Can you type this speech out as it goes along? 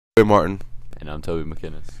Martin, And I'm Toby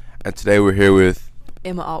McInnes. and today we're here with,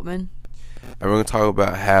 Emma Altman. and we're going to talk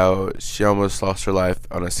about how she almost lost her life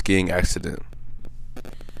on a skiing accident.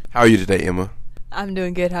 How are you today, Emma? I'm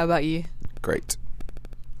doing good. How about you? Great.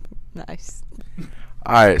 Nice.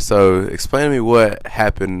 Alright, so explain to me what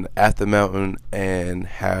happened at the mountain and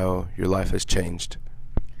how your life has changed.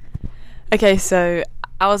 Okay, so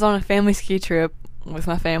I was on a family ski trip with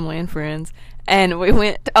my family and friends, and we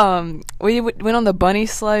went on the bunny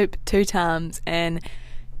slope 2 times, and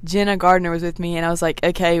Jenna Gardner was with me, and I was like,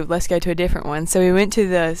 okay, let's go to a different one. So we went to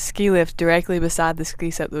the ski lift directly beside the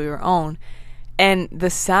ski slope that we were on, and the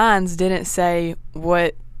signs didn't say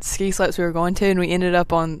what ski slopes we were going to, and we ended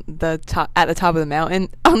up on the top, at the top of the mountain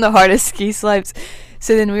on the hardest ski slopes.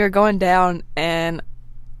 So then we were going down, and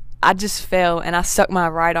I just fell, and I stuck my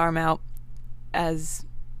right arm out as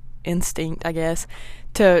instinct, I guess,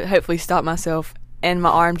 to hopefully stop myself, and my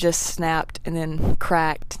arm just snapped and then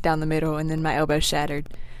cracked down the middle, and then my elbow shattered.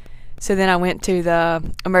 So then I went to the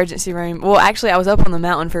emergency room. Well, actually, I was up on the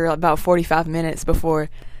mountain for about 45 minutes before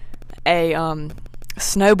a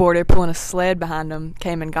snowboarder pulling a sled behind him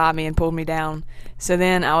came and got me and pulled me down. So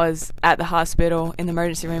then I was at the hospital in the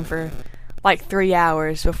emergency room for like 3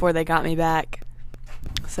 hours before they got me back.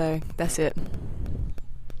 So that's it.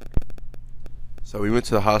 So we went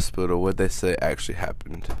to the hospital. What did they say actually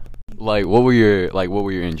happened? What were your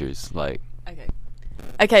injuries?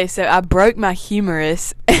 Okay, so I broke my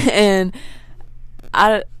humerus and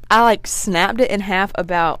I like snapped it in half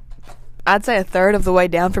about, I'd say, a third of the way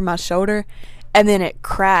down from my shoulder, and then it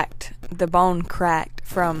cracked. The bone cracked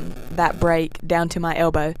from that break down to my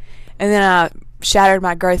elbow, and then I shattered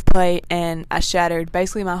my growth plate, and I shattered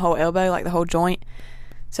basically my whole elbow, like the whole joint.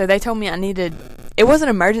 So they told me it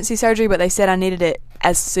wasn't emergency surgery, but they said I needed it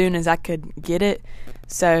as soon as I could get it.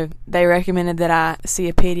 So they recommended that I see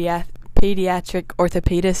a pediatric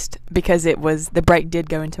orthopedist because the break did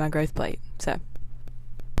go into my growth plate. So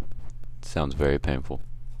Sounds very painful.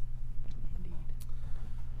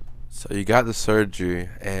 So you got the surgery,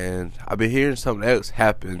 and I've been hearing something else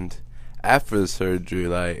happened after the surgery,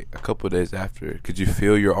 like a couple of days after. Could you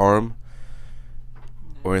feel your arm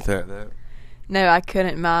or anything like that? no, I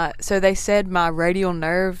couldn't. So they said my radial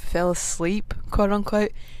nerve fell asleep, quote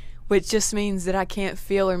unquote, which just means that I can't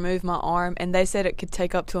feel or move my arm. And they said it could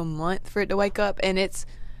take up to a month for it to wake up, and it's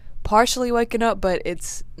partially waking up, but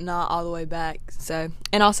it's not all the way back. So,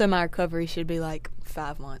 and also my recovery should be like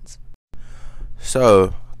 5 months.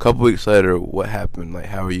 So a couple weeks later, what happened? Like,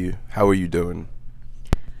 how are you doing?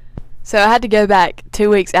 So I had to go back 2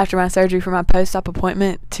 weeks after my surgery for my post-op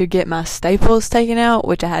appointment to get my staples taken out,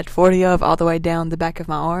 which I had 40 of all the way down the back of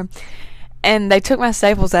my arm. And they took my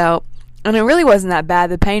staples out, and it really wasn't that bad.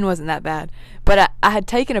 The pain wasn't that bad. But I had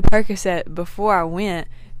taken a Percocet before I went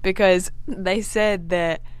because they said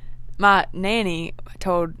that my nanny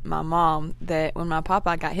told my mom that when my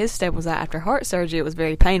papa got his staples out after heart surgery, it was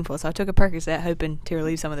very painful. So I took a Percocet hoping to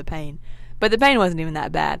relieve some of the pain. But the pain wasn't even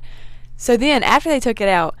that bad. So then after they took it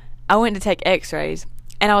out, I went to take x-rays,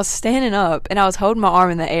 and I was standing up, and I was holding my arm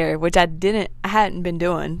in the air, which I hadn't been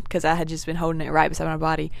doing because I had just been holding it right beside my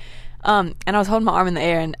body. And I was holding my arm in the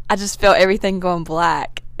air, and I just felt everything going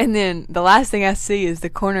black. And then the last thing I see is the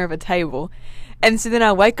corner of a table. And so then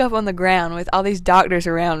I wake up on the ground with all these doctors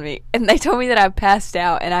around me, and they told me that I passed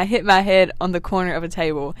out, and I hit my head on the corner of a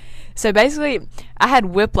table. So basically, I had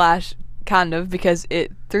whiplash, kind of, because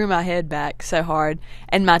it threw my head back so hard,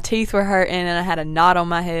 and my teeth were hurting, and I had a knot on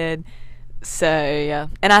my head. So yeah,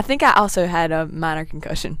 and I think I also had a minor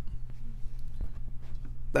concussion.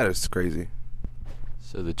 That is crazy.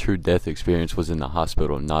 So the true death experience was in the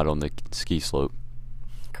hospital, not on the ski slope.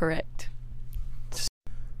 Correct.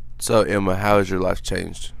 So Emma, how has your life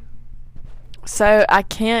changed? So I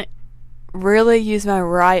can't really use my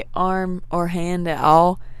right arm or hand at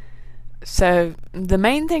all. So the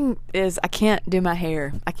main thing is I can't do my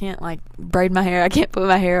hair. I can't like braid my hair. I can't put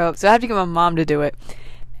my hair up. So I have to get my mom to do it.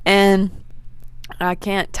 And I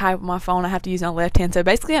can't type on my phone. I have to use my left hand. So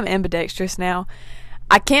basically I'm ambidextrous now.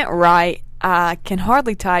 I can't write. I can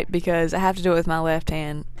hardly type because I have to do it with my left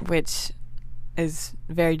hand, which is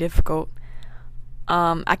very difficult.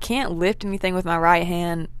 I can't lift anything with my right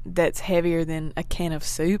hand that's heavier than a can of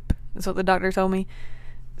soup. That's what the doctor told me.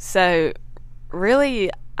 So really,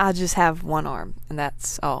 I just have one arm, and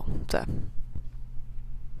that's all. So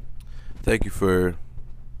Thank you for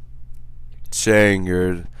sharing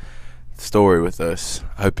your story with us.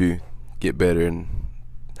 I hope you get better and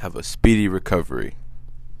have a speedy recovery.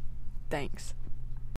 thanks.